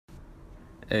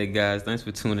Hey guys, thanks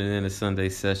for tuning in to Sunday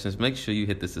Sessions. Make sure you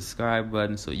hit the subscribe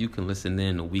button so you can listen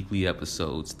in to weekly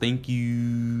episodes. Thank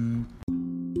you.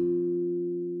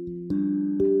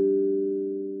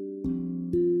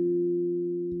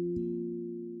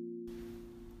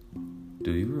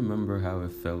 Do you remember how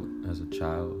it felt as a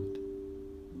child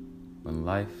when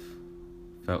life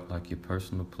felt like your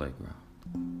personal playground?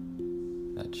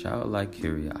 That childlike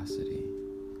curiosity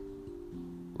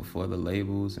before the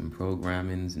labels and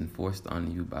programmings enforced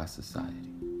on you by society.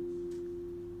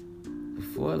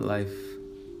 Before life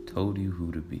told you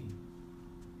who to be.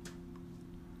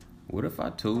 What if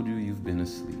I told you you've been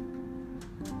asleep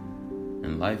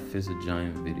and life is a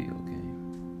giant video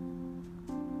game?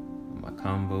 My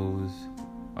combos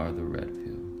are the red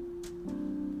pill.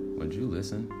 Would you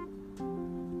listen?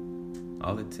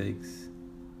 All it takes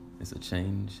is a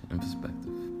change in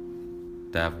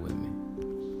perspective. Dive with me.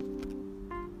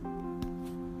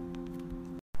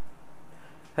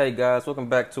 Hey guys, welcome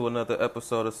back to another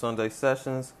episode of Sunday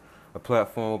Sessions, a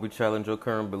platform where we challenge your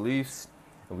current beliefs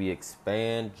and we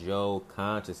expand your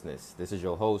consciousness. This is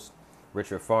your host,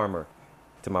 Richard Farmer.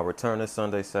 To my returning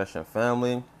Sunday Session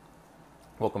family,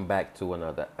 welcome back to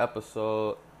another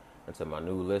episode. And to my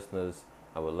new listeners,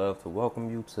 I would love to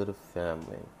welcome you to the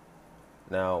family.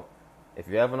 Now, if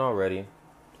you haven't already,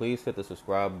 please hit the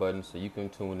subscribe button so you can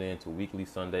tune in to weekly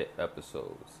Sunday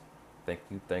episodes. Thank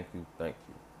you.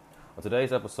 On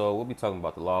today's episode, we'll be talking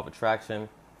about the law of attraction,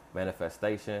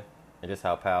 manifestation, and just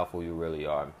how powerful you really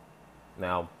are.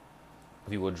 Now,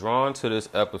 if you were drawn to this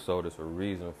episode, there's a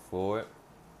reason for it.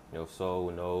 Your soul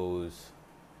knows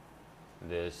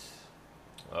this,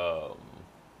 I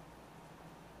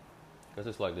guess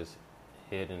it's like this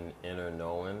hidden inner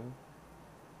knowing.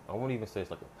 I wouldn't even say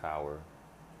it's like a power.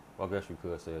 Well, I guess you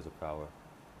could say it's a power.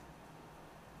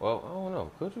 Well, I don't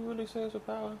know. Could you really say it's a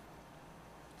power?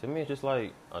 To me, it's just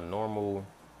like a normal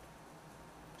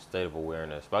state of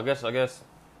awareness. But I guess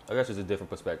there's a different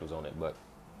perspectives on it. But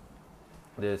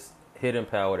this hidden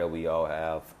power that we all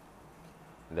have,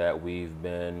 that we've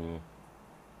been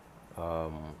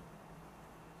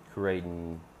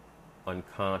creating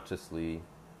unconsciously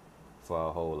for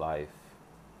our whole life.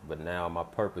 But now my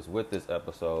purpose with this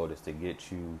episode is to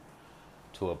get you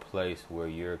to a place where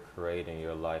you're creating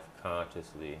your life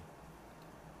consciously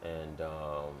and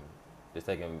just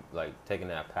taking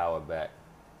that power back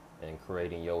and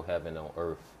creating your heaven on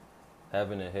earth.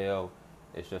 Heaven and hell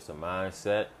is just a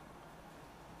mindset,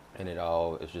 and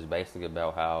it's just basically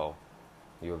about how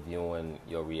you're viewing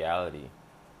your reality.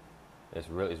 It's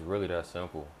really that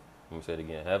simple. Let me say it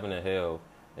again. Heaven and hell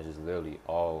is just literally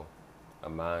all a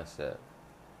mindset.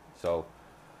 So,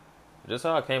 just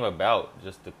how it came about,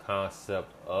 just the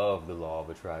concept of the law of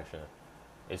attraction.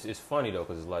 It's funny though,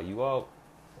 because it's like you all,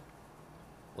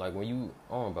 like when you,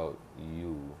 I don't know about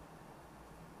you,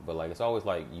 but like it's always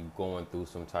like you going through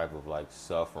some type of like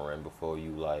suffering before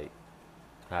you like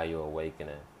how you're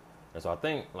awakening. And so I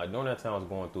think like during that time I was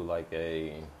going through like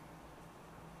a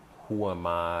who am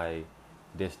I,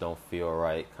 this don't feel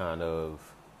right kind of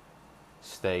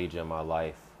stage in my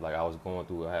life. Like I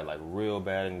had like real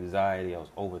bad anxiety. I was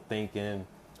overthinking.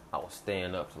 I was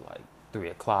staying up to like 3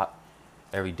 o'clock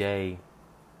every day.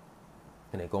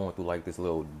 And then going through like this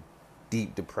little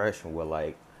deep depression where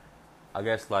like, I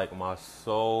guess like my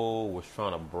soul was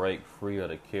trying to break free of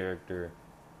the character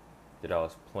that I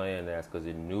was playing as, because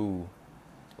it knew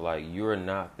like you're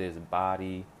not this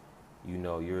body,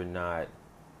 you're not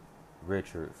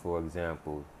Richard, for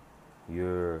example.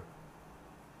 You're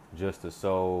just a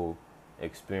soul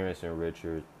experiencing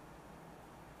Richard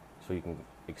so you can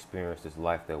experience this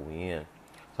life that we in.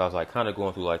 So I was like kind of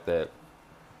going through like that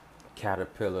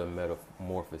caterpillar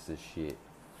metamorphosis shit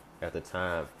at the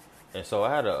time. And so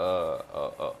I had a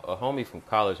homie from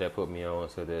college that put me on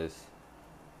to this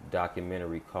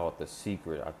documentary called The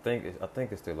Secret. I think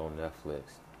it's still on Netflix.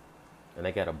 And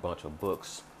they got a bunch of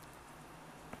books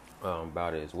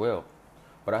about it as well.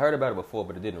 But I heard about it before,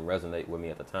 but it didn't resonate with me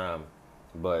at the time.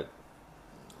 But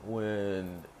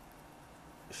when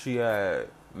she had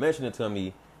mentioned it to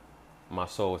me, my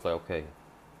soul was like, okay,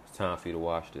 it's time for you to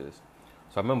watch this.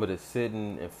 So I remember just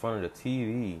sitting in front of the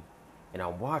TV and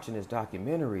I'm watching this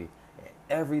documentary and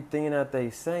everything that they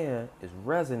saying is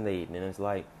resonating. And it's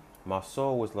like my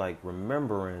soul was like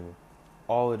remembering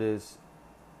all of this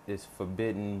is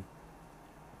forbidden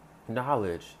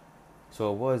knowledge.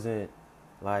 So it wasn't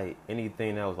like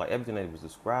anything that was like everything they was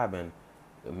describing,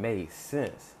 it made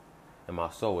sense. And my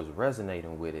soul was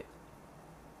resonating with it.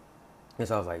 And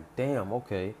so I was like, damn,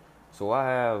 okay. So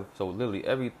literally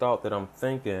every thought that I'm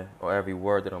thinking or every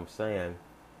word that I'm saying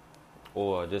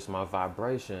or just my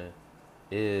vibration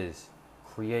is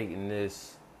creating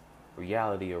this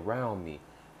reality around me.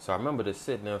 So I remember just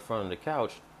sitting in front of the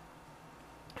couch,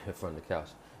 in front of the couch,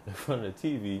 in front of the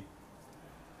TV,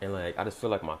 and like I just feel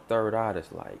like my third eye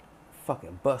just like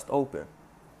fucking bust open.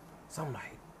 So I'm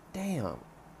like, damn,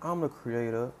 I'm the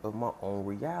creator of my own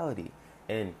reality.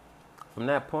 And from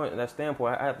that point, that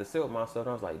standpoint, I had to sit with myself. And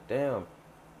I was like, damn,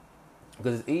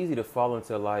 because it's easy to fall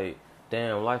into like,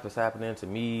 damn, life is happening to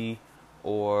me,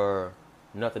 or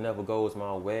nothing ever goes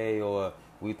my way, or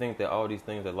we think that all these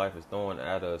things that life is throwing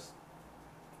at us,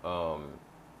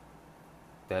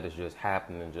 that is just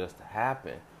happening just to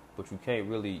happen. But you can't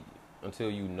really, until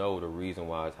you know the reason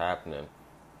why it's happening,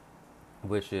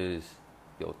 which is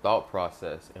your thought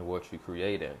process and what you're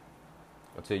creating.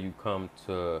 Until you come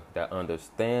to that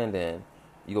understanding,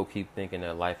 you go keep thinking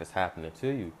that life is happening to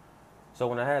you. So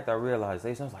when I had that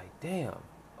realization, I was like, damn,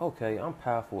 okay, I'm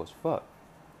powerful as fuck.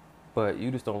 But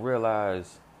you just don't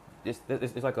realize it's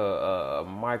like a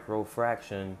micro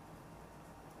fraction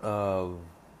of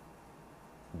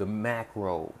the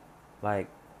macro. Like,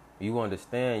 you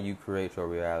understand you create your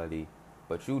reality,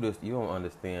 but you don't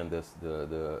understand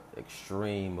the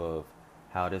extreme of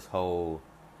how this whole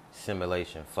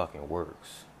simulation fucking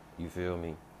works. You feel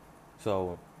me?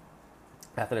 So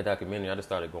after the documentary, I just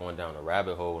started going down a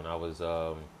rabbit hole, and I was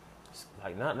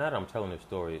like, not that I'm telling this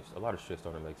story, a lot of shit's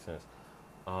starting to make sense.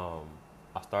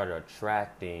 I started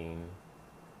attracting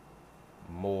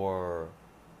more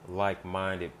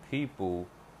like-minded people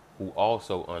who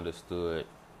also understood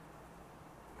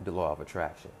the law of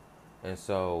attraction. And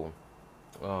so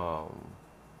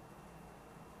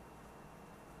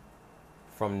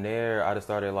from there, I just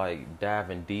started like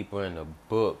diving deeper into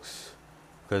books,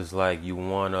 cause like you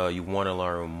wanna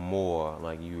learn more.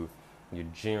 Like you're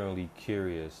generally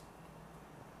curious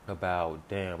about,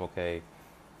 damn, okay,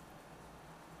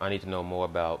 I need to know more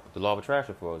about the law of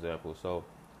attraction, for example. So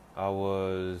I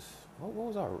was what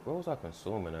was I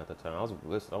consuming at the time? I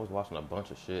was watching a bunch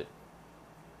of shit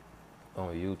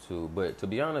on YouTube. But to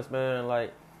be honest, man,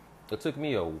 like it took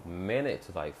me a minute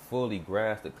to like fully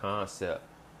grasp the concept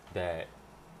that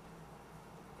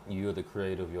you're the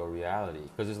creator of your reality.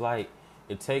 Because it's like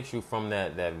it takes you from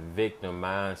that victim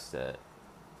mindset.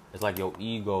 It's like your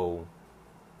ego.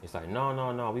 It's like,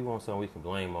 no, we want something we can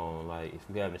blame on. Like, if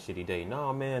you having a shitty day,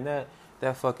 no, man,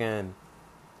 that fucking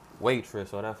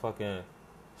waitress or that fucking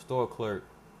store clerk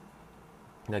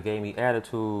that gave me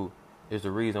attitude is the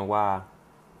reason why,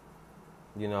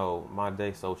 you know, my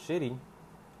day's so shitty.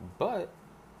 But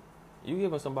you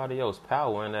giving somebody else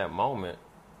power in that moment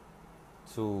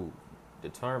to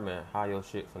determine how your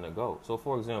shit finna go. So,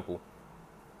 for example,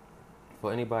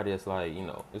 for anybody that's like, you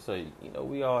know, it's like, you know,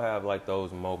 we all have like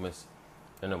those moments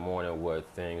in the morning where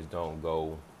things don't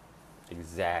go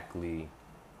exactly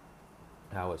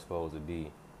how it's supposed to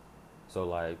be. So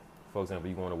like, for example,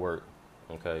 you going to work,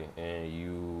 okay, and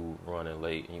you running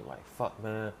late and you're like, fuck,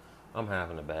 man, I'm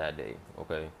having a bad day,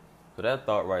 okay? So that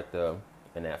thought right there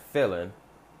and that feeling, and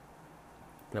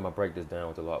I'm gonna break this down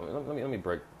with the law. Let me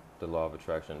break the law of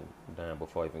attraction down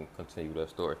before I even continue that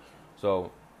story.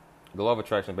 So the law of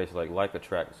attraction basically like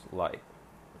attracts like,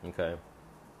 okay?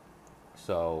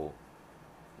 So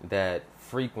that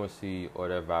frequency or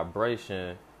that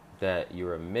vibration that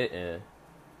you're emitting.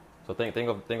 So think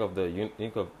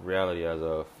of reality as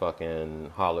a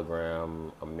fucking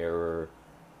hologram, a mirror,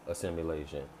 a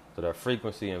simulation. So that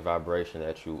frequency and vibration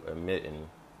that you emitting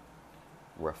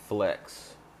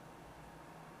reflects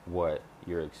what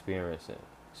you're experiencing.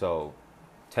 So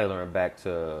tailoring back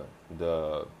to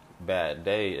the bad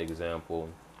day example,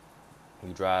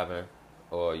 you driving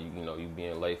or you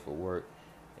being late for work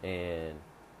and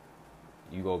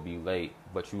you go be late,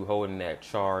 but you holding that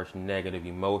charged negative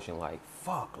emotion like,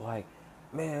 fuck, like,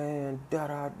 man,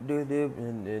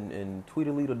 and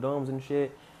tweedledee the dumbs and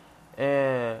shit.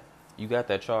 And you got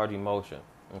that charged emotion.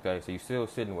 Okay, so you still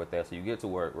sitting with that. So you get to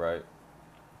work, right?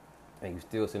 And you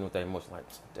still sitting with that emotion like,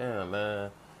 damn,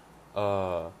 man,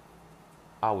 I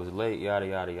was late, yada,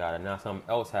 yada, yada. Now something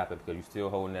else happened because you still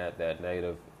holding that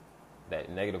negative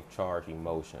charge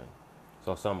emotion.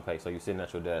 So so you're sitting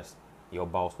at your desk, your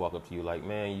boss walk up to you like,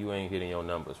 man, you ain't hitting your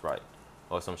numbers right,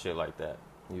 or some shit like that.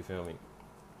 You feel me?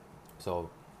 So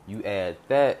you add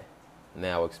that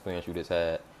now experience you just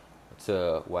had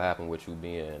to what happened with you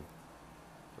being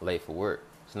late for work.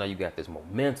 So now you got this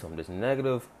momentum, this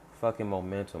negative fucking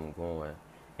momentum going,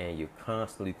 and you're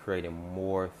constantly creating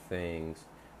more things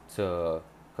to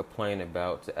complain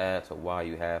about, to add to why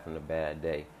you having a bad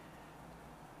day.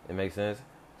 It makes sense?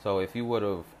 So if you would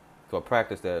have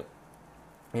practiced that,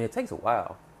 and it takes a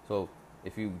while. So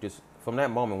if you just, from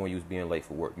that moment when you was being late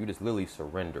for work, you just literally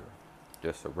surrender.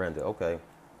 Just surrender. Okay,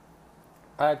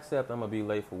 I accept I'm going to be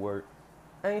late for work.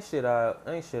 ain't shit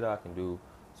I can do.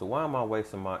 So why am I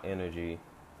wasting my energy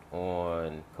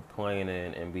on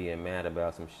complaining and being mad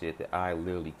about some shit that I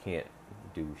literally can't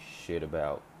do shit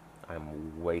about?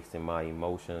 I'm wasting my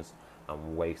emotions.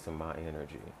 I'm wasting my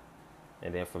energy.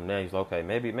 And then from there, he's like, okay,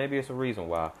 maybe it's a reason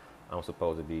why I'm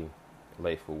supposed to be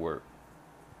late for work.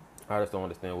 I just don't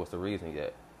understand what's the reason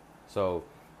yet. So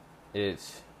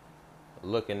it's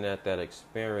looking at that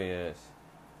experience,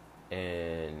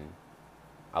 and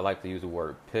I like to use the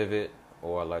word pivot,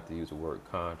 or I like to use the word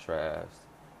contrast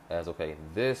as, okay,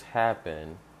 this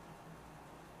happened.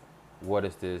 What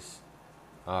is this?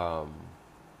 What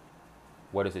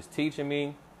is this teaching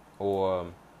me,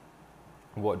 or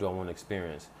what do I want to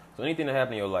experience? So anything that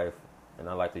happened in your life, and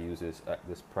I like to use this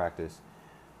practice.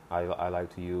 I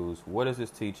like to use, what is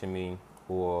this teaching me,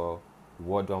 or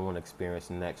what do I want to experience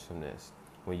next from this?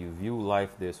 When you view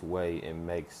life this way, it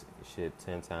makes shit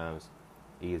 10 times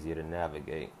easier to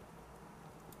navigate.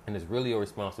 And it's really a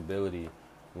responsibility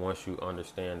once you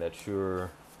understand that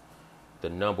you're the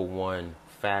number one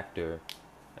factor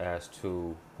as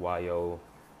to why your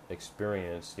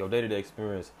day-to-day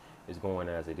experience is going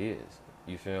as it is.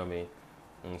 You feel me?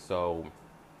 And so,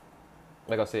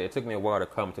 like I said, it took me a while to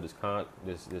come to this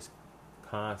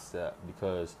concept,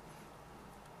 because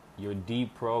you're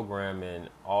deprogramming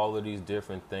all of these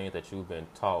different things that you've been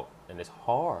taught, and it's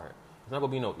hard. It's not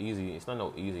gonna be no easy. It's not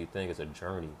no easy thing. It's a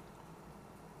journey.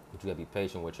 But you gotta be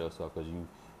patient with yourself, because you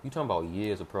talking about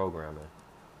years of programming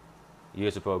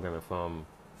from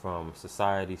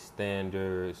society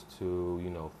standards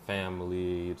to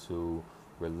family to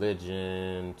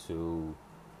religion to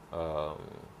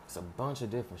it's a bunch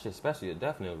of different shit. Especially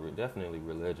definitely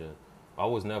religion. I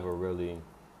was never really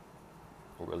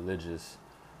religious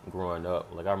growing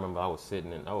up. Like I remember I was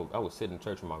sitting in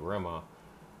church with my grandma,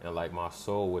 and like my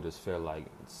soul would just feel like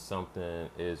something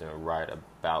isn't right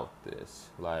about this.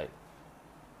 Like,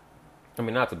 I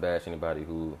mean, not to bash anybody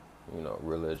who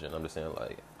religion. I'm just saying,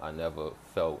 like, I never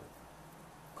felt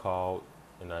called,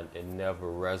 and it never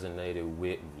resonated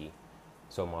with me.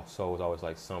 So my soul was always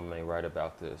like, something ain't right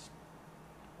about this.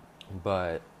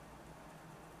 But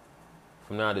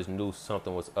from now, I just knew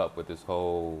something was up with this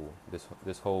whole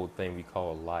thing we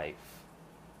call life.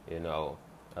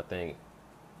 I think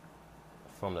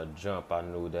from the jump, I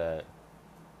knew that,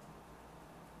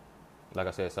 like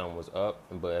I said, something was up.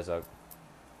 But as I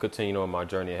continued on my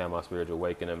journey and had my spiritual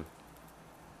awakening,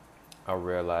 I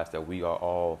realized that we are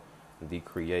all the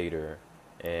creator,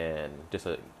 and just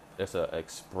it's a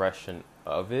expression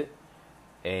of it,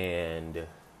 and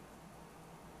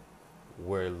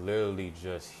we're literally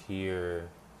just here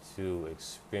to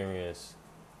experience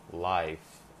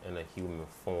life in a human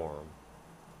form.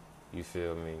 You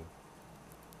feel me?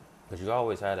 Because you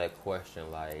always had that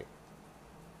question, like,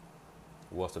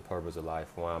 what's the purpose of life?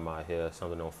 Why am I here?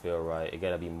 Something don't feel right. It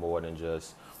gotta be more than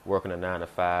just working a 9 to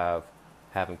 5,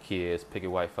 having kids, picket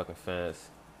white fucking fence,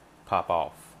 pop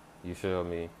off. You feel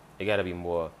me? It gotta be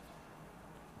more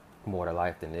to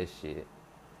life than this shit.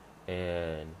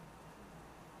 And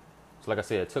so, like I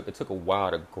said, it took a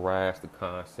while to grasp the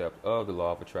concept of the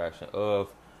law of attraction,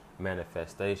 of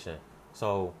manifestation.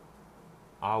 So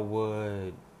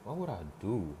what would I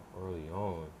do early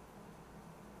on?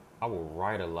 I would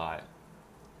write a lot.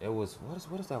 It was,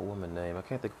 what is that woman's name? I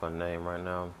can't think of her name right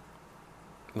now.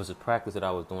 It was a practice that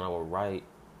I was doing. I would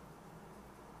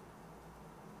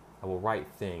write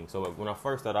things. So when I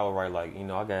first started, I would write, like,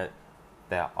 I got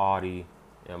that Audi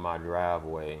in my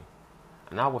driveway.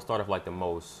 And I would start off like the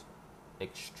most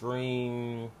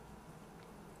extreme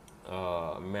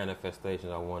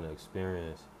manifestations I want to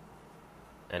experience.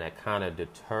 And that kind of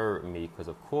deterred me, because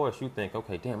of course you think,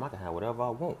 okay, damn, I can have whatever I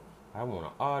want. I want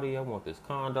an Audi, I want this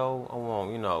condo, I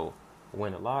want,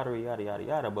 win the lottery, yada, yada,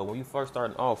 yada. But when you first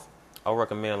starting off, I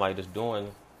recommend like just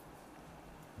doing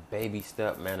baby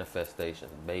step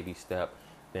manifestations, baby step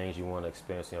things you want to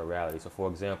experience in your reality. So for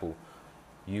example,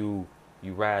 you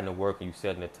riding to work and you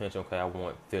set an intention, okay, I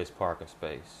want this parking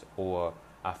space, or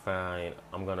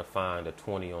I'm gonna find a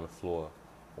 20 on the floor,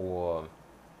 or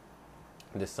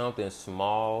there's something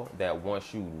small that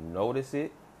once you notice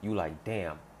it, you like,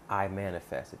 damn, I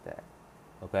manifested that.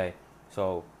 Okay,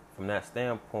 so from that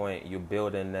standpoint, you're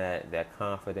building that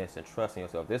confidence and trust in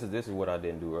yourself. This is what I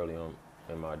didn't do early on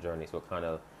in my journey. So kind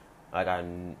of like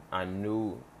I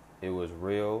knew it was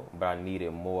real, but I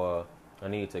needed more. I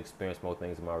needed to experience more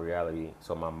things in my reality,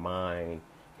 so my mind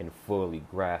can fully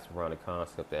grasp around the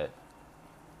concept that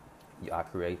I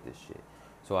create this shit.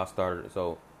 So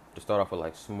to start off with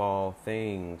like small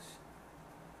things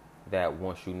that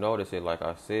once you notice it, like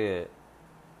I said,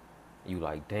 you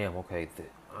like, damn, okay,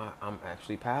 I'm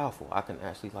actually powerful. I can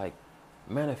actually like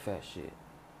manifest shit.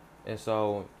 And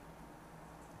so,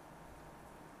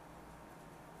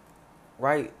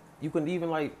 right, you can even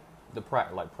like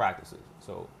like practices.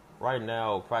 So right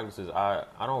now, practices I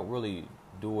don't really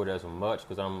do it as much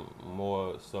because I'm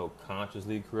more so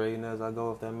consciously creating as I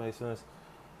go. If that makes sense.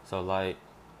 So like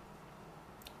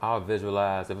I'll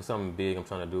visualize if it's something big I'm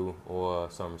trying to do or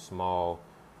something small.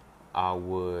 I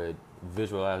would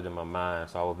visualize it in my mind.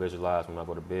 So I would visualize when I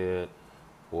go to bed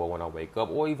or when I wake up,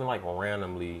 or even like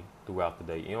randomly throughout the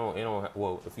day.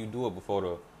 Well, if you do it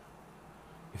before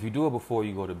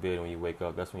you go to bed and when you wake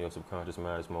up, that's when your subconscious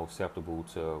mind is more susceptible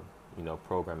to,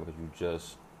 programming because you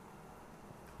just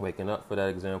waking up for that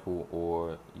example,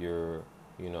 or you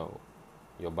know,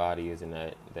 your body is in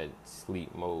that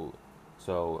sleep mode.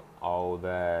 So all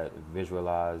that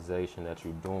visualization that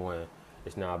you're doing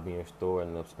is now being stored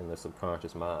in the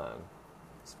subconscious mind.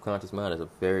 Subconscious mind is a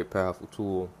very powerful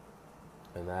tool,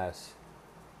 and that's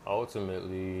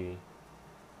ultimately,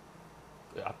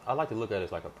 I like to look at it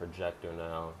as like a projector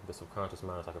now. The subconscious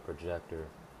mind is like a projector,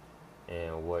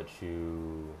 and what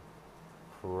you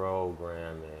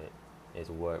program it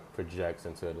is what projects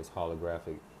into this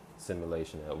holographic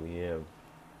simulation that we in.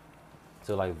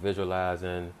 So like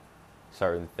visualizing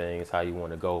certain things, how you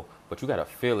want to go, but you gotta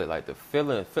feel it. Like the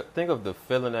feeling. Think of the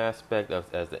feeling aspect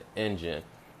as the engine.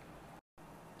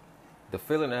 The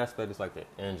feeling aspect is like the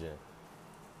engine.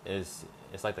 It's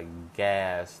like the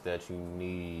gas that you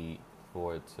need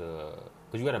for it to.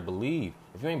 Because you gotta believe.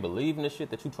 If you ain't believing the shit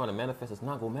that you trying to manifest, it's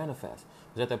not gonna manifest.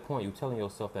 Because at that point, you telling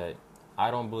yourself that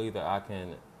I don't believe that I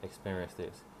can experience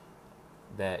this.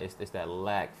 That it's that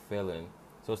lack feeling.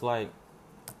 So it's like,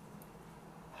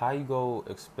 how you go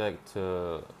expect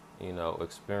to,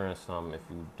 experience something if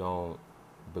you don't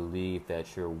believe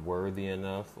that you're worthy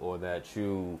enough or that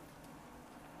you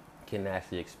can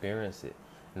actually experience it.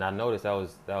 And I noticed that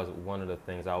was one of the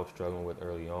things I was struggling with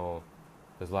early on.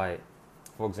 Cause like,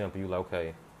 for example, you like,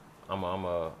 okay, I'm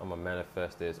a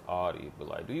manifest this Audi, but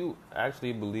like, do you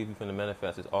actually believe you can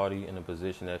manifest this Audi in the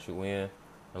position that you in,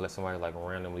 unless somebody like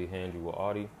randomly hand you an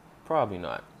Audi? Probably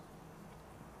not.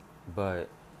 But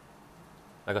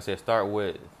like I said, start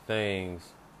with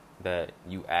things that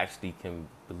you actually can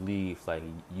believe, like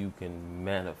you can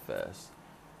manifest,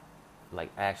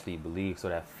 like actually believe. So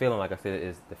that feeling, like I said,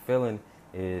 is the feeling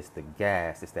is the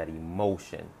gas. It's that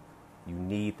emotion. You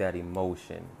need that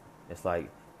emotion. It's like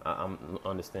I'm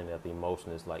understanding that the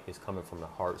emotion is like it's coming from the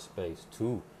heart space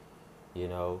too. You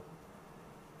know,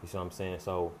 you see what I'm saying?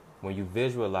 So when you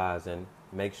visualizing,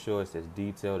 make sure it's as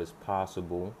detailed as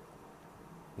possible.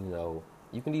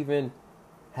 You can even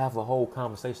have a whole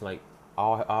conversation. Like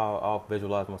I'll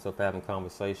visualize myself having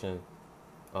conversation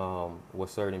with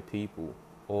certain people,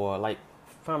 or like,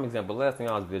 prime example. Last thing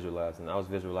I was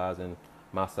visualizing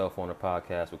myself on a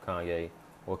podcast with Kanye,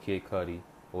 or Kid Cudi,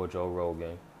 or Joe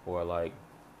Rogan, or like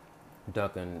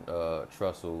Duncan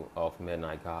Trussell off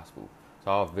Midnight Gospel.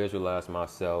 So I'll visualize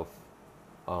myself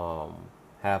um,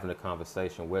 having a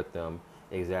conversation with them,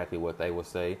 exactly what they would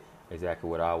say, exactly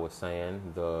what I was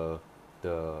saying, the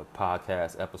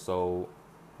podcast episode,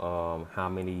 how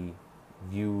many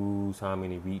views, how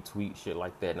many retweets, shit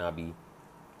like that, and I'll be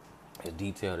as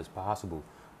detailed as possible.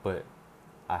 But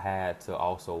I had to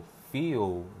also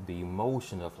feel the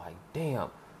emotion of like, damn,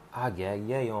 I got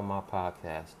Ye on my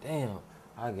podcast. Damn,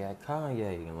 I got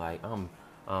Kanye, and like I'm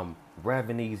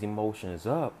revving these emotions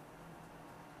up.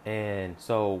 And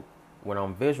so when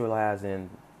I'm visualizing,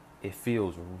 it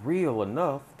feels real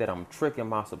enough that I'm tricking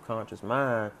my subconscious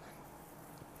mind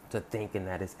to thinking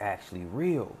that it's actually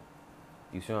real.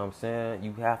 You see what I'm saying?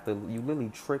 You literally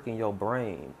tricking your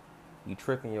brain. You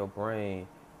tricking your brain.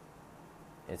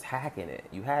 It's hacking it.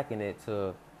 You hacking it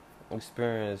to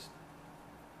experience,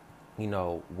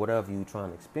 whatever you trying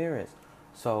to experience.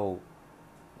 So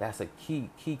that's a key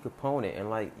component. And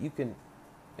like you can,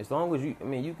 as long as you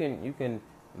can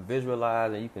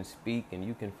visualize and you can speak and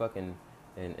you can fucking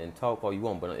and talk all you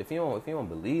want. But if you don't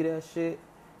believe that shit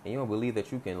and you don't believe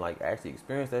that you can like actually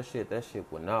experience that shit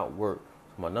will not work.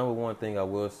 So my number one thing I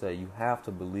will say, you have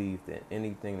to believe that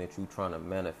anything that you're trying to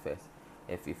manifest.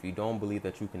 If you don't believe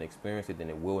that you can experience it, then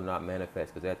it will not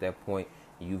manifest. Because at that point,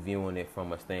 you viewing it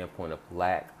from a standpoint of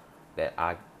lack, that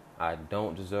I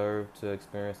don't deserve to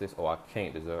experience this, or I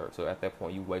can't deserve. So at that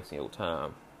point, you wasting your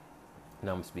time. And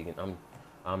I'm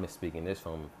speaking this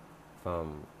from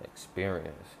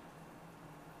experience.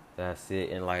 That's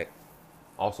it. And like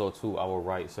also too, I will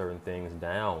write certain things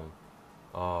down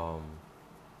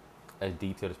as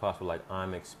detailed as possible. Like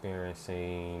I'm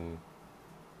experiencing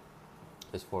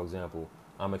this, for example,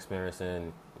 I'm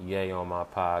experiencing Ye on my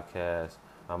podcast.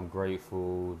 I'm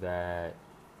grateful that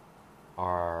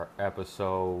our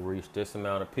episode reached this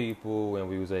amount of people and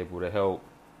we was able to help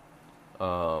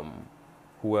um,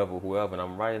 whoever. And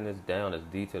I'm writing this down as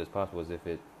detailed as possible as if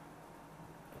it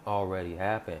already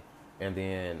happened. And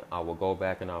then I would go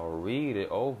back and I would read it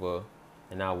over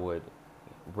and I would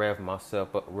rev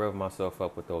myself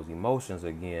up with those emotions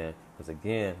again. Because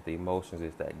again, the emotions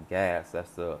is that gas.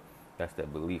 That's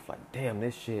that belief. Like, damn,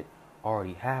 this shit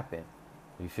already happened.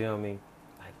 You feel me?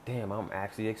 Like, damn, I'm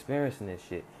actually experiencing this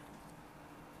shit.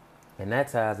 And that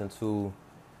ties into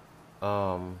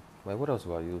like what else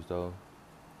do I use though?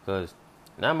 Because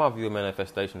now my view of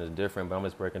manifestation is different, but I'm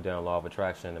just breaking down law of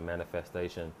attraction and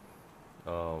manifestation.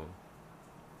 Um,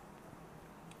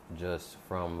 just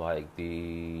from like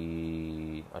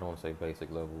I don't want to say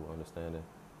basic level understanding.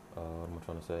 What am I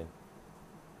trying to say?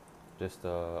 Just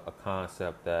a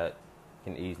concept that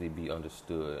can easily be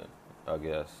understood, I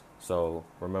guess. So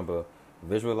remember,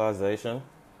 visualization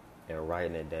and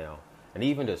writing it down, and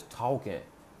even just talking.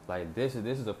 Like this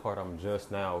is the part I'm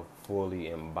just now fully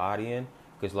embodying,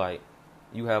 because like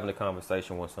you having a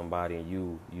conversation with somebody and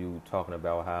you talking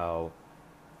about how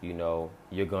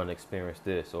you're gonna experience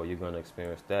this or you're gonna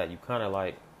experience that. You kind of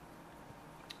like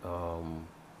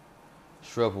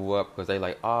shrivel up because they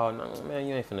like, oh no man,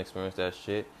 you ain't finna experience that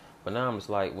shit. But now I'm just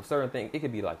like, with certain things, it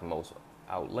could be like the most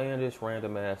outlandish,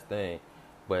 random ass thing,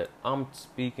 but I'm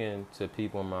speaking to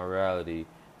people in my reality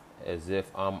as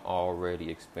if I'm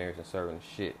already experiencing certain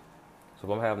shit. So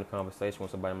if I'm having a conversation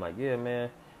with somebody, I'm like, yeah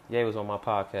man, yeah, he was on my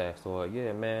podcast, or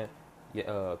yeah man,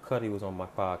 yeah, Cuddy was on my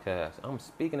podcast. I'm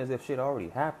speaking as if shit already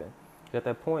happened. At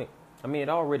that point, I mean, it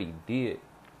already did.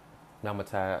 Now I'm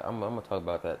gonna talk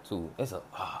about that too. It's a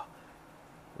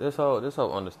this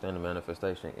whole understanding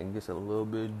manifestation. It gets a little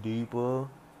bit deeper,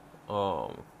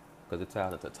 because it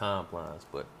ties into timelines.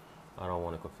 But I don't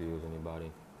want to confuse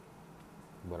anybody.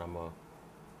 But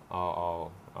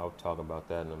I'll talk about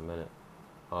that in a minute.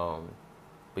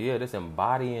 But yeah, this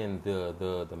embodying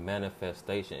the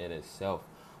manifestation in itself.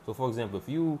 So for example,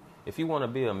 if you want to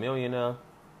be a millionaire,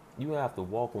 you have to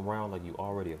walk around like you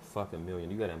already a fucking million.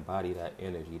 You gotta embody that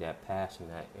energy, that passion,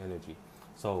 that energy.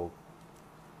 So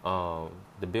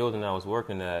the building I was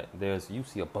working at, you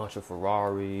see a bunch of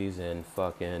Ferraris and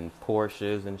fucking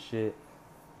Porsches and shit.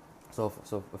 So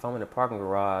if I'm in the parking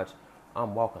garage,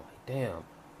 I'm walking like, damn,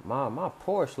 my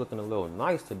Porsche looking a little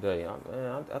nice today.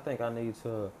 I think I need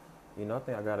to, I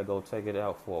think I gotta go take it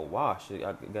out for a wash.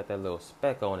 I got that little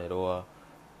speck on it, or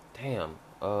damn,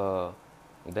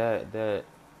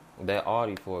 that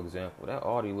Audi, for example, that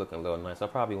Audi looking a little nice. I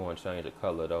probably want to change the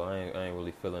color though. I ain't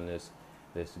really feeling this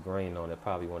green on it.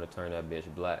 Probably want to turn that bitch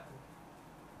black.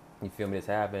 You feel me? It's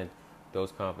having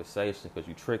those conversations because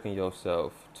you tricking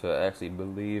yourself to actually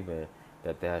believing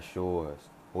that that's yours.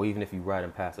 Or even if you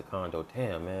riding past a condo,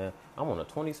 damn man, I'm on the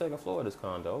 22nd floor of this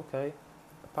condo. Okay,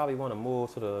 I probably want to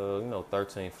move to the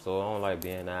 13th floor. I don't like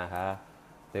being that high.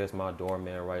 There's my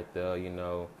doorman right there.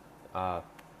 I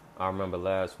remember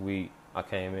last week I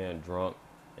came in drunk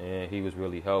and he was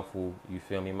really helpful. You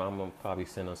feel me? I'm gonna probably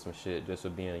send him some shit just for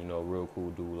being a real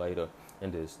cool dude later,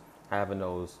 and just having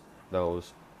those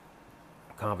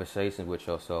conversations with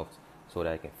yourself so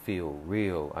that it can feel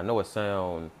real. I know it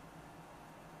sounds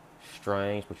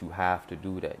strange, but you have to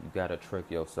do that. You gotta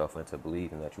trick yourself into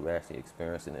believing that you're actually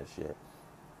experiencing this shit.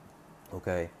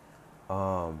 Okay.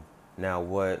 Now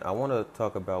what I want to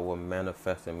talk about what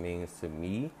manifesting means to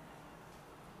me.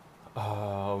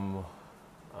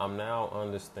 I'm now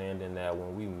understanding that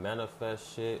when we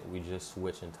manifest shit, we just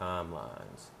switching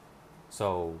timelines.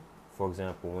 So, for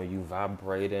example, when you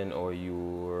vibrating or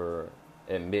you're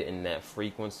emitting that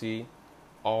frequency,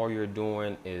 all you're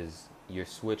doing is you're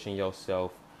switching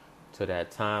yourself to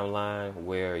that timeline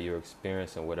where you're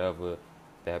experiencing whatever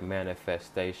that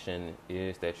manifestation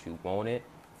is that you wanted.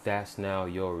 That's now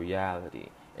your reality.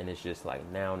 And it's just like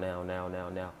now.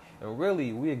 And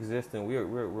really, we exist and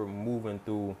we're moving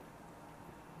through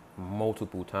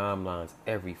multiple timelines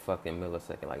every fucking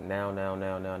millisecond. Like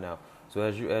now. So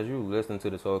as you listen to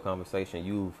this whole conversation,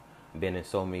 you've been in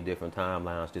so many different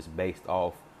timelines just based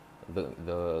off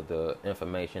the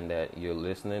information that you're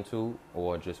listening to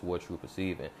or just what you're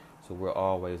perceiving. So we're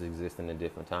always existing in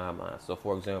different timelines. So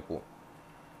for example,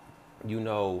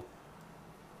 the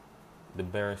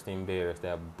Berenstain Bears,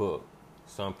 that book.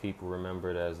 Some people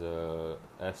remember it as a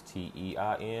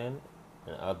Stein,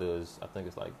 and others, I think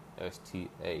it's like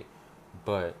Sta.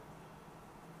 But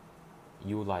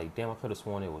you were like, damn, I could have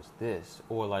sworn it was this.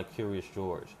 Or like Curious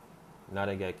George. Now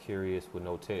they got Curious with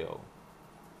no tail.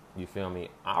 You feel me?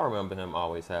 I remember him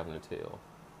always having a tail.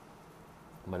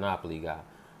 Monopoly guy.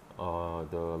 The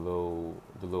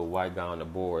little white guy on the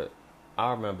board.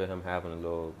 I remember him having a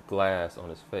little glass on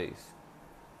his face.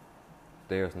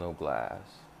 there's no glass.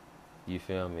 You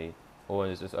feel me? Or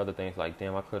it's just other things like,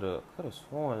 damn, I could have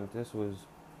sworn this was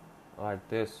like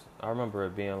this. I remember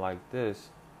it being like this,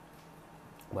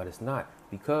 but it's not,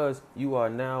 because you are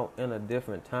now in a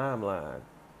different timeline,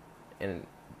 and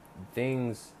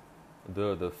things,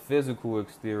 the physical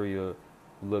exterior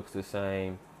looks the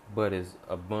same, but it's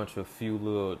a bunch of few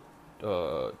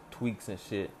little tweaks and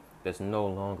shit that's no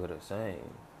longer the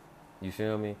same. You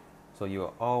feel me? So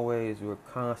we're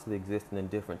constantly existing in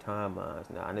different timelines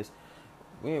now, and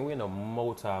we're in a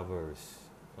multiverse.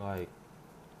 Like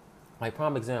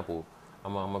prime example,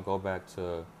 I'm gonna go back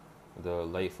to the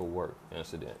late for work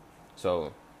incident.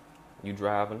 So you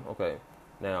driving, okay?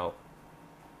 Now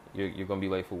you're gonna be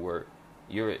late for work.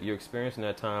 You're experiencing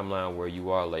that timeline where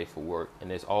you are late for work, and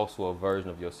there's also a version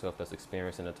of yourself that's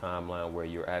experiencing a timeline where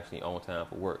you're actually on time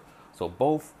for work. So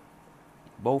both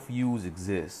yous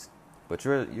exist, but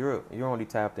you're only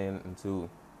tapped into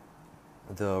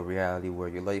the reality where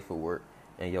you're late for work,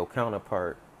 and your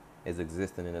counterpart is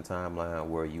existing in a timeline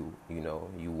where you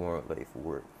weren't late for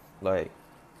work. Like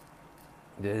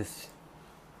this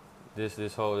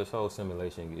whole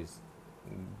simulation is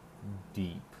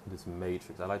deep. This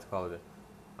matrix, I like to call it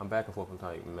I'm back and forth from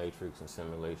type matrix and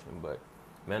simulation, but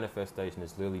manifestation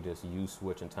is literally just you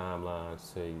switching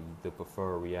timelines to the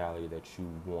preferred reality that you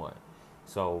want.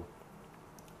 So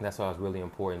that's why it's really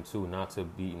important too, not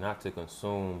to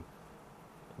consume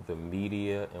the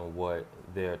media and what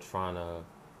they're trying to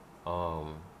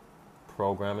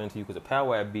program into you, because the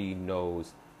power at B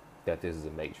knows that this is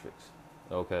a matrix.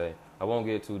 Okay, I won't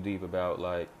get too deep about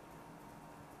like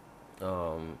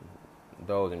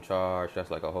those in charge.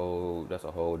 That's a whole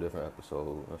different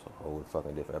episode. That's a whole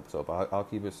fucking different episode. But I'll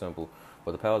keep it simple.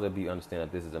 But the powers that be understand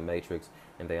that this is a matrix,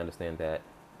 and they understand that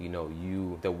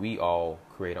that we all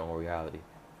create our own reality,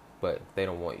 but they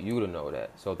don't want you to know that.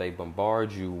 So they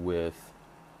bombard you with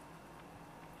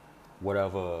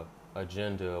whatever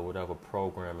agenda, whatever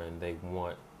programming they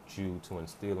want you to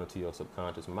instill into your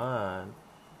subconscious mind,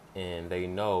 and they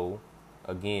know,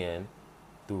 again,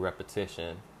 through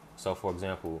repetition. So, for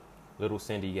example, little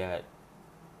Cindy got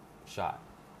shot,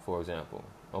 for example.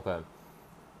 Okay,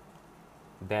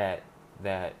 that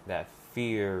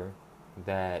fear,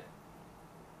 that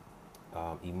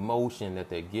emotion that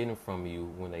they're getting from you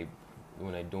when they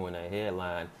doing that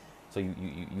headline. So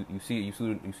you see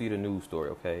the news story.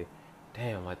 Okay,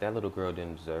 damn, like that little girl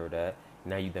didn't deserve that.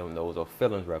 Now you don't know those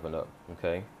feelings revving up.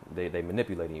 Okay, they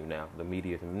manipulating you now. The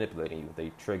media is manipulating you.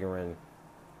 They triggering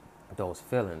those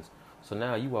feelings. So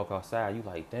now you walk outside, you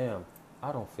like, damn,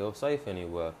 I don't feel safe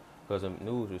anywhere, because the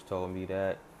news just told me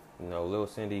that little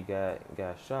Cindy got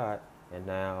shot, and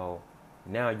now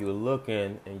you're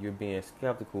looking and you're being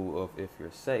skeptical of if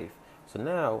you're safe. So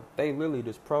now they literally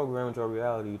just programmed your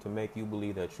reality to make you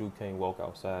believe that you can't walk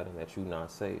outside and that you're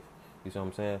not safe. You see what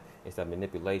I'm saying? It's that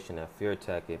manipulation, that fear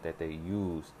tactic that they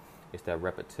use. It's that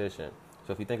repetition.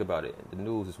 So if you think about it, the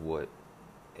news is what?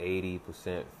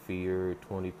 80% fear,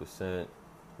 20%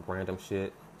 random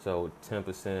shit. So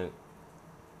 10%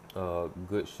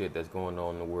 good shit that's going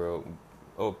on in the world,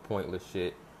 or pointless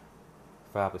shit.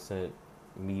 5%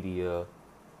 media,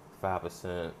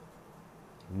 5%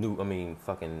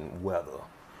 fucking weather,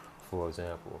 for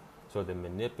example. So they're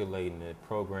manipulating and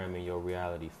programming your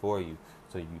reality for you.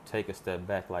 So you take a step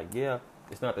back, like, yeah,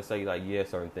 it's not to say like, yeah,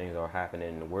 certain things are happening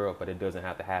in the world, but it doesn't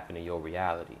have to happen in your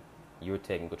reality. You're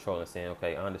taking control and saying,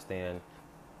 okay, I understand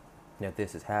that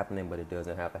this is happening, but it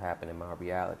doesn't have to happen in my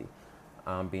reality.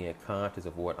 I'm being conscious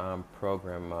of what I'm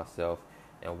programming myself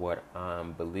and what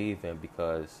I'm believing,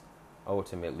 because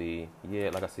ultimately, yeah,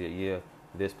 like I said, yeah,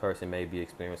 this person may be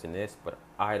experiencing this, but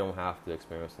I don't have to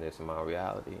experience this in my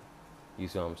reality. You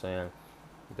see what I'm saying?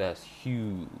 That's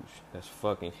huge. That's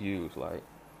fucking huge. Like,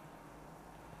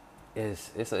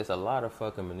 it's a lot of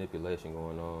fucking manipulation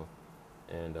going on,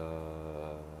 and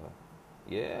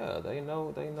yeah, they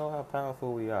know how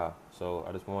powerful we are. So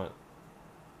I just want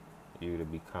you to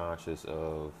be conscious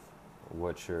of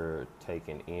what you're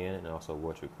taking in and also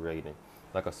what you're creating.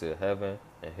 Like I said, heaven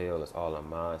and hell is all a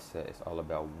mindset. It's all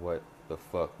about what the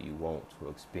fuck you want to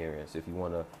experience. If you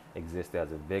want to exist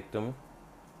as a victim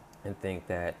and think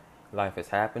that life is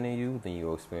happening to you, then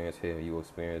you'll experience hell. You'll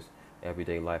experience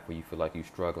everyday life where you feel like you're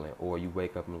struggling. Or you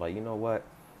wake up and like, you know what?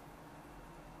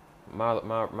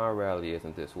 My reality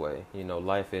isn't this way.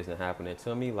 Life isn't happening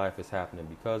to me. Life is happening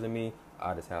because of me.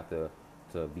 I just have to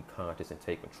be conscious and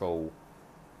take control,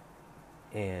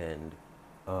 and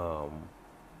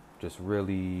just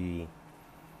really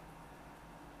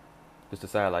just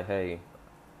decide like, hey,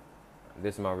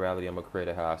 this is my reality. I'm gonna create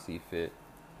it how I see fit.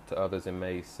 To others, it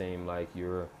may seem like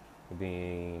you're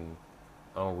being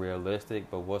unrealistic,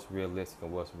 but what's realistic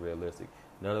and what's realistic?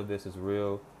 None of this is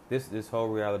real. This whole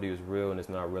reality is real and it's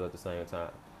not real at the same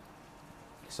time.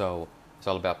 So it's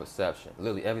all about perception.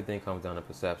 Literally everything comes down to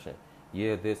perception.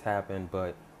 Yeah, this happened,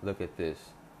 but look at this.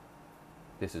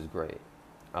 This is great.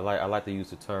 I like to use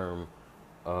the term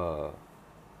uh,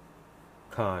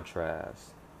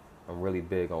 contrast. I'm really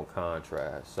big on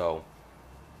contrast. So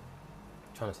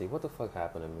I'm trying to see what the fuck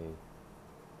happened to me.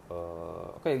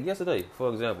 Okay, yesterday,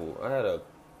 for example, I had a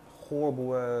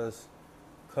horrible ass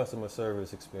customer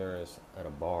service experience at a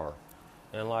bar,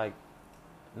 and like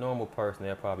normal person,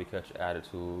 they'll probably catch your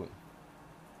attitude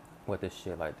with this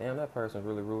shit. Like, damn, that person's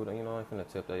really rude. And, I'm finna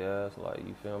tip their ass. Like,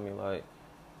 you feel me? Like,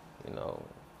 you know,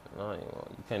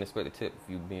 you can't expect a tip if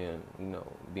you being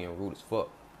rude as fuck.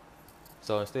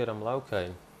 So instead, I'm like,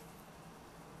 okay,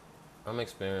 I'm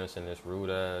experiencing this rude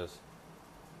ass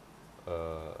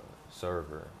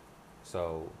server.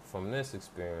 So from this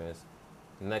experience,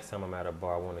 next time I'm at a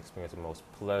bar, I want to experience the most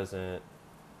pleasant.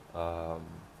 I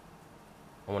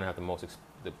want to have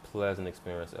the pleasant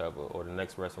experience ever. Or the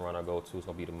next restaurant I go to is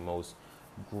gonna be the most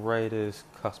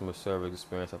greatest customer service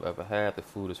experience I've ever had. The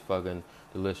food is fucking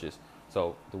delicious.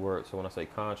 So when I say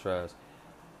contrast,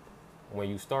 when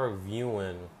you start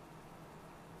viewing,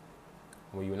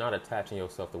 when you're not attaching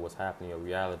yourself to what's happening in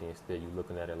reality, instead you're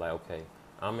looking at it like, okay,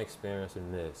 I'm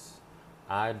experiencing this.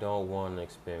 I don't want to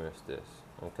experience this.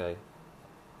 Okay,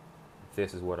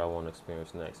 this is what I want to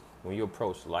experience next. When you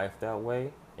approach life that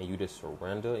way and you just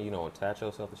surrender and you don't attach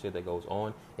yourself to shit that goes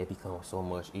on, it becomes so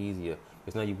much easier.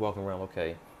 Because now you're walking around,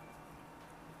 okay,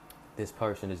 this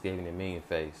person just gave me a mean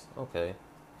face. Okay,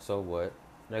 so what?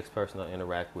 Next person I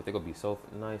interact with, they're going to be so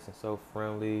nice and so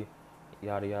friendly,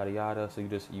 yada, yada, yada. So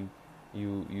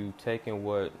you taking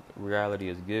what reality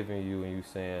is giving you and you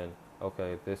saying,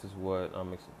 okay, this is what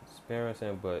I'm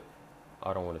experiencing, but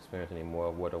I don't want to experience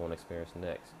anymore. What I want to experience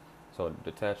next. So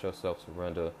detach yourself,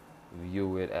 surrender,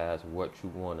 view it as what you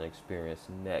want to experience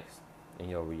next in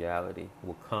your reality.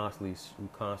 We're constantly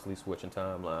switching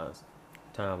timelines,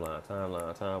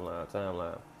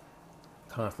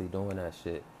 constantly doing that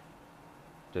shit.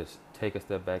 Just take a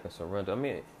step back and surrender. I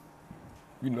mean,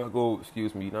 you're not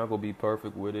gonna be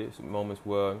perfect with it. Some moments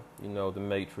where, the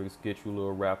matrix gets you a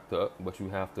little wrapped up, but you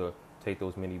have to take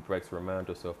those mini breaks to remind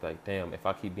yourself like, damn, if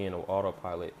I keep being on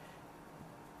autopilot,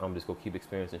 I'm just gonna keep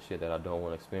experiencing shit that I don't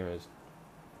want to experience,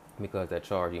 because that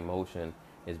charged emotion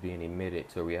is being emitted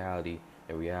to reality,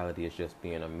 and reality is just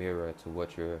being a mirror to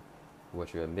what you're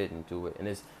emitting to it. And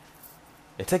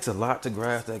it takes a lot to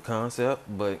grasp that concept,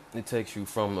 but it takes you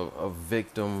from a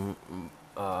victim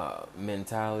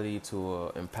mentality to a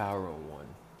empowering one.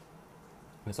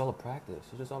 And it's all a practice.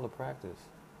 It's just all a practice.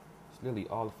 It's literally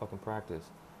all a fucking practice.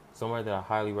 Somewhere that I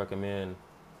highly recommend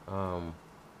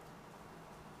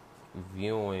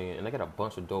viewing, and they got a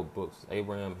bunch of dope books.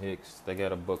 Abraham Hicks, they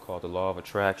got a book called The Law of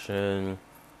Attraction.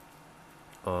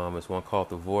 It's one called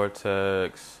The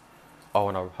Vortex. Oh,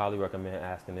 and I highly recommend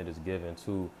Asking It Is Given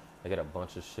too. They got a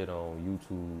bunch of shit on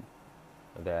YouTube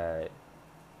that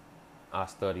I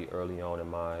studied early on in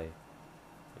my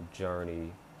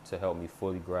journey to help me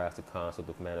fully grasp the concept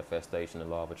of manifestation and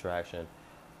law of attraction.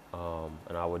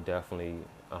 And I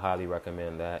highly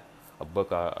recommend that.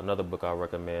 Another book I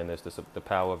recommend is The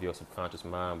Power of Your Subconscious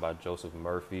Mind by Joseph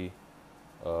Murphy.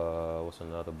 What's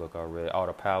another book I read? Oh,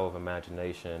 The Power of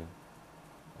Imagination.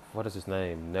 What is his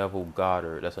name? Neville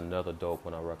Goddard. That's another dope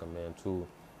one I recommend too.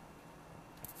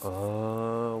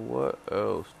 What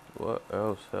else? What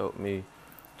else helped me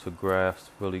to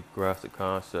really grasp the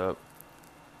concept?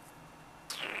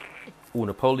 Ooh,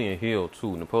 Napoleon Hill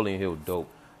too. Napoleon Hill dope.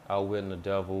 Outwitting the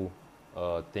Devil,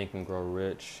 Think and Grow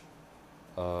Rich,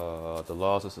 The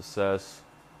Laws of Success,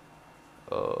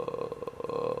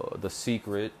 The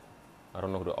Secret. I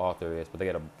don't know who the author is, but they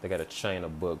got a chain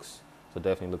of books. So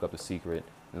definitely look up The Secret.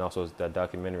 And also that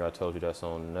documentary I told you that's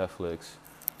on Netflix.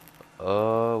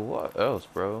 What else,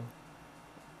 bro?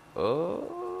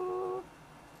 I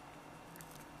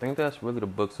think that's really the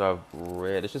books I've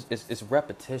read. It's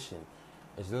repetition.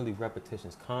 It's literally repetition.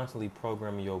 It's constantly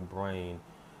programming your brain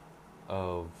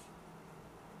of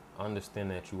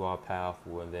understanding that you are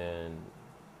powerful, and then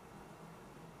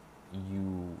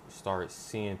you start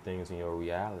seeing things in your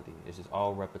reality. It's just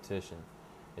all repetition.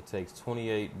 It takes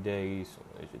 28 days,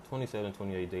 27,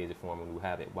 28 days to form a new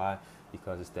habit. Why?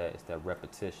 Because it's that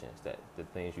repetition. It's that the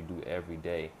things you do every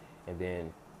day. And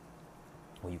then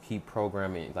when you keep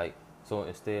programming, like, so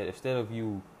instead of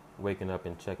you waking up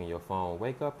and checking your phone,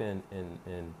 wake up and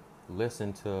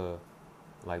listen to,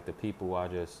 like, the people I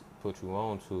just put you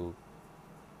on to.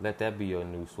 Let that be your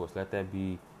news source. Let that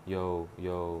be your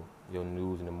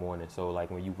news in the morning. So, like,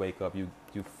 when you wake up, you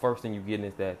You first thing you get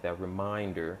is that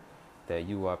reminder that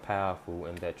you are powerful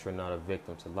and that you're not a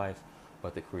victim to life,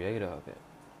 but the creator of it.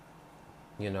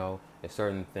 It's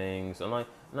certain things. I'm like,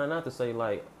 not to say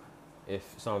like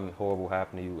if something horrible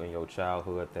happened to you in your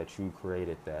childhood that you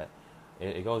created that.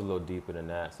 It goes a little deeper than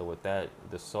that. So with that,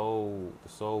 the soul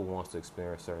wants to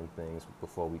experience certain things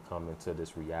before we come into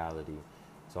this reality.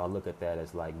 So I look at that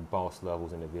as like boss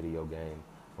levels in a video game.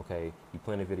 Okay, you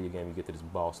play in a video game, you get to this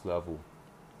boss level,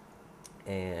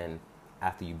 and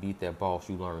after you beat that boss,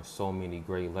 you learn so many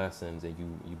great lessons, and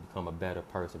you become a better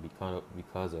person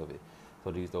because of it.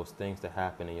 So those things that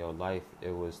happen in your life,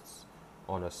 it was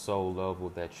on a soul level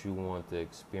that you want to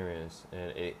experience,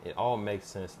 and it all makes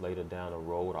sense later down the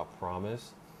road, I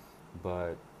promise.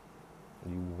 But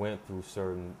you went through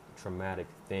certain traumatic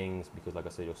things because, like I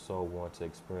said, your soul wants to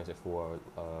experience it for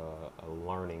a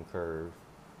learning curve.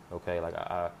 Okay, like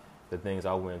the things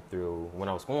I went through when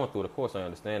I was going through it, of course I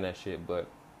understand that shit, but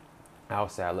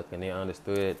outside looking in, I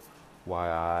understood why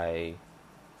I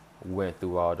went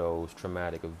through all those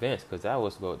traumatic events, because that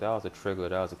was a trigger,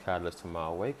 that was a catalyst to my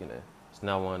awakening. So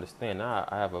now I understand. Now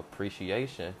I have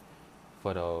appreciation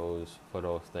for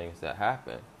those things that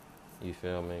happen. You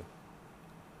feel me?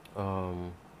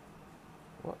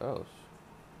 What else?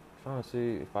 Trying to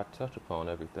see if I touch upon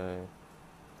everything,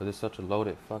 because it's such a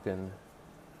loaded fucking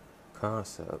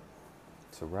concept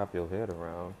to wrap your head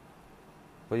around.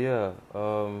 But yeah,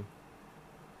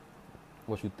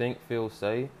 what you think, feel,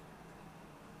 say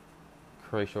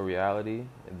creates your reality.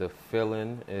 The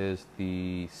feeling is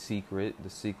the secret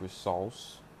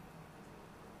sauce.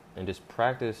 And just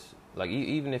practice, like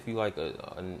even if you like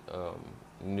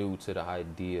new to the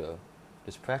idea,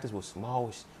 just practice with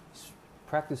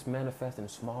practice manifesting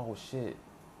small shit.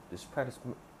 Just practice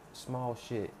small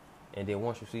shit, and then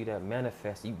once you see that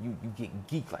manifest, you get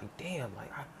geek, like damn, like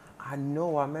I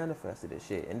know I manifested this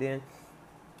shit, and then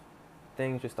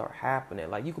things just start happening.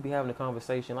 Like you could be having a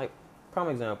conversation, like prime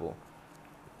example,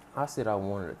 I said I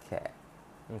wanted a cat.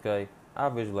 Okay, I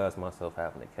visualized myself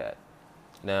having a cat.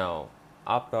 Now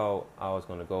I thought I was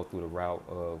going to go through the route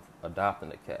of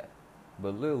adopting a cat,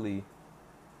 but literally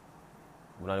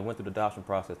when I went through the adoption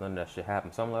process, none of that shit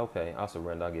happened. So I'm like, okay, I'll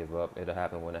surrender, I'll give up. It'll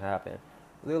happen when it happened.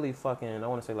 Literally fucking, I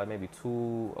want to say like maybe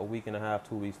a week and a half,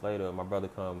 2 weeks later, my brother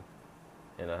come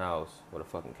in the house with a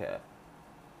fucking cat.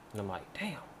 And I'm like,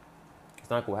 damn.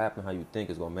 It's not going to happen how you think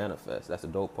it's going to manifest. That's the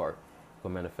dope part. It's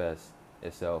going to manifest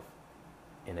itself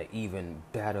in an even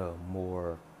better,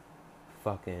 more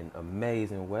fucking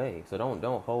amazing way. So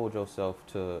don't hold yourself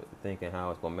to thinking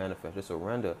how it's going to manifest. Just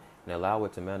surrender and allow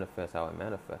it to manifest how it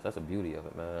manifests. That's the beauty of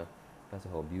it, man. That's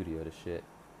the whole beauty of the shit.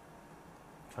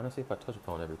 I'm trying to see if I touch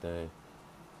upon everything.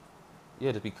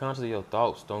 Yeah, just be conscious of your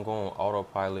thoughts. Don't go on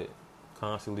autopilot.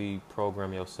 Constantly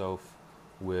program yourself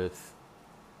with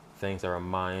things that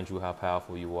remind you how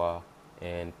powerful you are,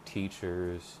 and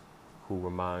teachers who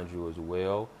remind you as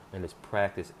well. And just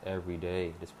practice every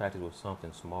day. Just practice with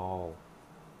something small.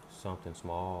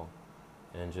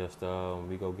 And just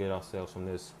we go get ourselves from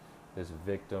this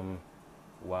victim,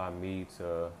 why me,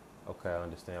 to okay, I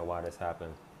understand why this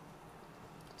happened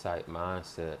type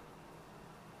mindset.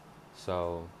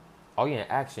 So, oh yeah,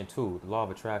 action too. The law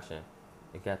of attraction,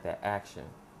 it got that action.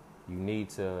 You need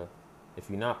to, if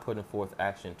you're not putting forth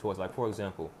action towards, like for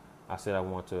example, I said I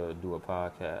want to do a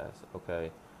podcast.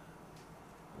 Okay,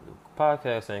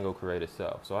 podcast ain't gonna create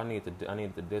itself. So I need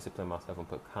to discipline myself and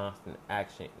put constant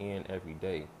action in every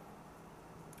day.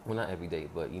 Well, not every day,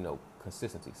 but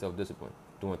consistency, self-discipline,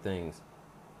 doing things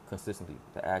consistently,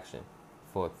 the action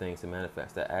for things to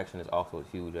manifest. That action is also a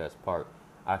huge ass part.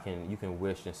 You can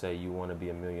wish and say you want to be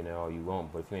a millionaire all you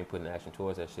want, but if you ain't putting action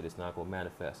towards that shit, it's not gonna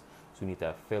manifest. So you need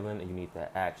that feeling and you need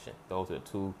that action. Those are the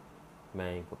two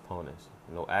main components.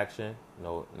 No action,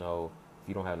 no. If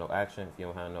you don't have no action, if you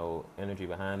don't have no energy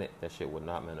behind it, that shit would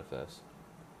not manifest.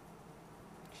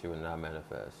 Shit would not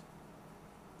manifest.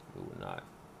 It would not.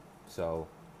 So,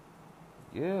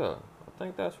 yeah, I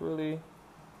think that's really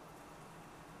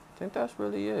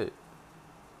it.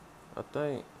 I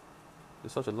think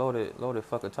it's such a loaded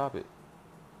fucking topic.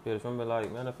 Yeah, just remember,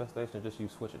 like, manifestation, just you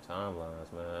switching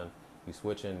timelines, man. You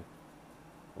switching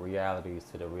realities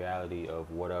to the reality of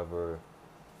whatever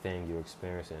thing you're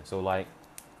experiencing. So, like,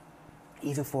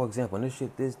 even for example, and this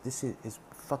shit is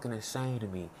fucking insane to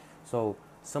me. So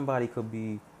somebody could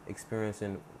be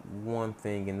experiencing one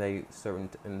thing in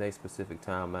they specific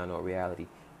timeline or reality,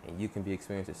 and you can be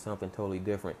experiencing something totally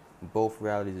different. Both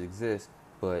realities exist,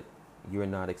 but you're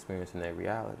not experiencing that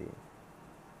reality.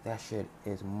 That shit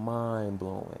is mind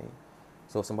blowing.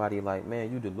 So somebody like,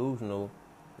 man, you delusional.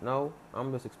 No,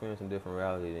 I'm just experiencing different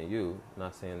reality than you.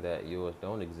 Not saying that yours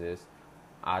don't exist,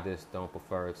 I just don't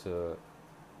prefer to.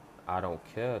 I don't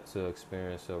care to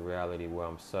experience a reality where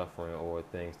I'm suffering or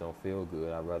things don't feel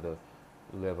good. I'd rather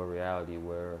live a reality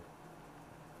where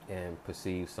and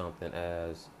perceive something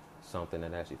as something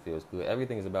that actually feels good.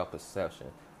 Everything is about perception.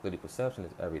 Literally, perception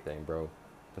is everything, bro.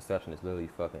 Perception is literally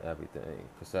fucking everything.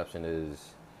 Perception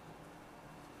is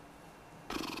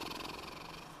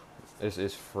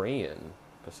freeing.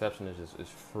 Perception is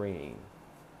freeing.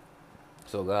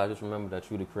 So God, just remember that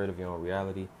you're the creator of your own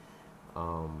reality.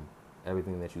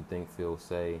 Everything that you think, feel,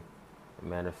 say,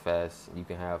 manifest. You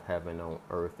can have heaven on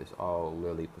earth. It's all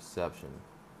literally perception,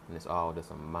 and it's all just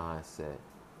a mindset.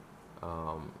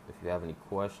 If you have any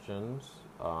questions,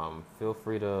 feel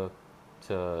free to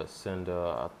send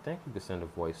I think you can send a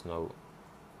voice note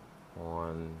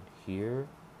on here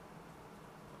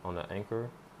on the anchor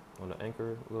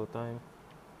little thing.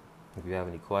 If you have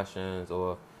any questions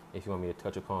or if you want me to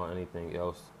touch upon anything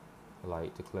else,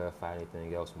 like to clarify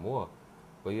anything else more.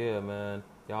 But yeah, man,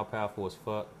 y'all powerful as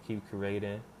fuck. Keep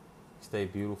creating. Stay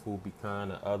beautiful. Be kind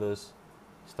to others.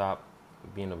 Stop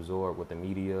being absorbed with the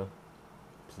media,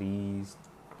 please.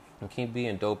 And keep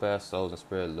being dope ass souls and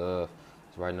spread love.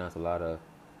 Cause right now it's a lot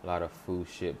of food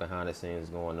shit behind the scenes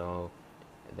going on.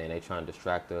 And then they trying to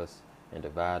distract us and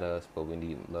divide us, but we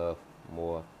need love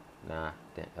more now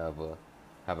than ever.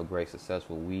 Have a great,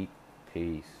 successful week.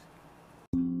 Peace.